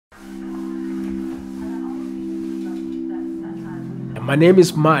My name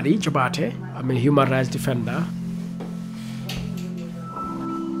is Madi Jobarteh. I'm a human rights defender.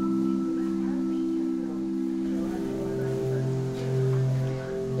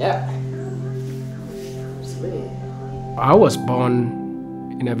 Yeah. I was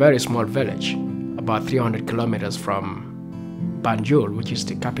born in a very small village, about 300 kilometers from Banjul, which is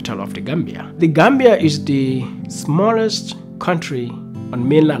the capital of the Gambia. The Gambia is the smallest country on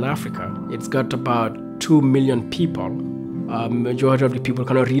mainland Africa. It's got about 2 million people. Majority of the people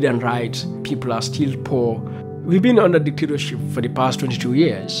cannot read and write. People are still poor. We've been under dictatorship for the past 22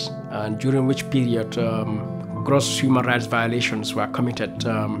 years, and during which period gross human rights violations were committed,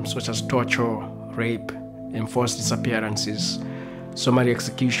 such as torture, rape, enforced disappearances, summary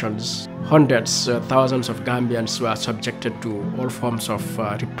executions. Hundreds, thousands of Gambians were subjected to all forms of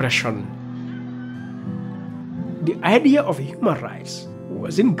repression. The idea of human rights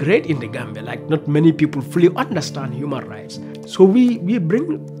wasn't great in the Gambia. Like, not many people fully understand human rights. So we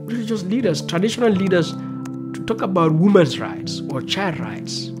bring religious leaders, traditional leaders, to talk about women's rights or child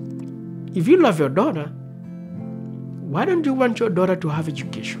rights. If you love your daughter, why don't you want your daughter to have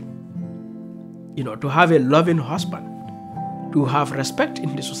education? You know, to have a loving husband, to have respect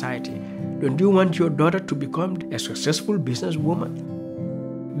in the society. Don't you want your daughter to become a successful businesswoman?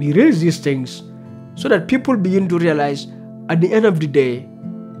 We raise these things so that people begin to realize at the end of the day,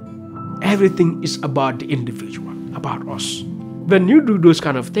 everything is about the individual, about us. When you do those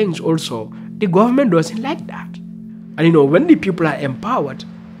kind of things also, the government doesn't like that. And you know, when the people are empowered,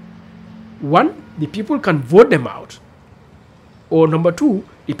 one, the people can vote them out. Or number two,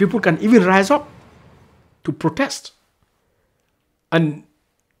 the people can even rise up to protest. And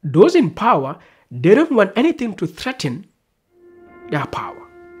those in power, they don't want anything to threaten their power.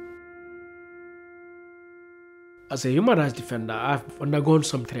 As a human rights defender, I've undergone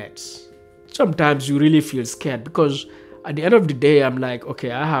some threats. Sometimes you really feel scared because at the end of the day, I'm like,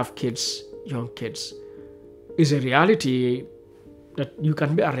 okay, I have kids, young kids. It's a reality that you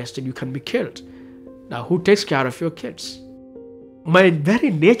can be arrested, you can be killed. Now, who takes care of your kids? My very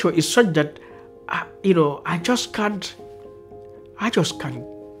nature is such that, I just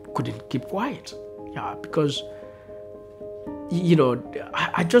couldn't keep quiet. Yeah, because,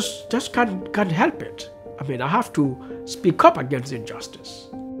 I just can't help it. I mean, I have to speak up against injustice.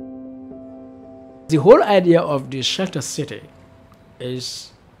 The whole idea of the shelter city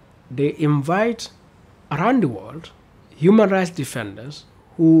is they invite around the world human rights defenders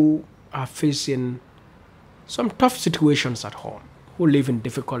who are facing some tough situations at home, who live in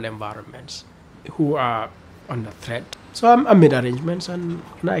difficult environments, who are under threat. So I made arrangements and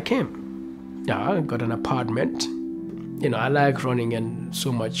I came. Yeah, I got an apartment. I like Groningen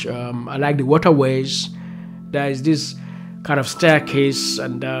so much. I like the waterways. There is this kind of staircase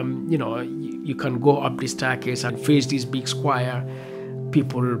and, you can go up the staircase and face this big square,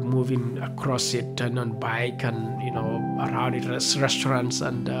 people moving across it and on bike and, around it, restaurants.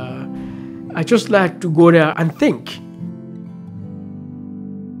 And I just like to go there and think.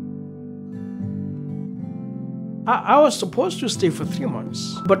 I was supposed to stay for 3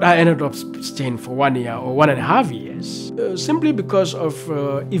 months, but I ended up staying for 1 year or 1.5 years, simply because of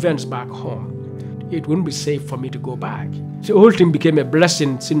events back home. It wouldn't be safe for me to go back. So the whole thing became a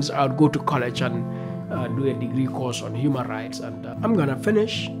blessing since I would go to college and do a degree course on human rights. And I'm gonna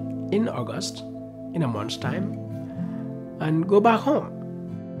finish in August, in a month's time, and go back home.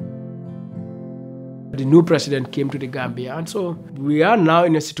 The new president came to the Gambia, and so we are now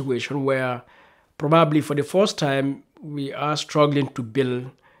in a situation where probably for the first time we are struggling to build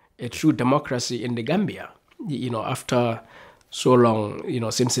a true democracy in the Gambia, after so long,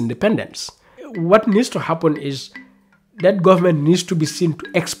 since independence. What needs to happen is that government needs to be seen to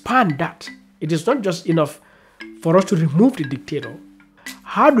expand that. It is not just enough for us to remove the dictator.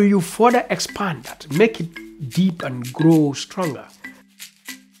 How do you further expand that, make it deep and grow stronger?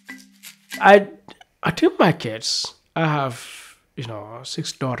 I think my kids, I have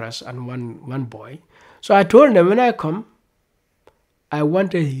 6 daughters and one boy. So I told them when I come, I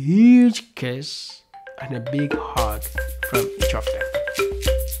want a huge kiss and a big hug from each of them.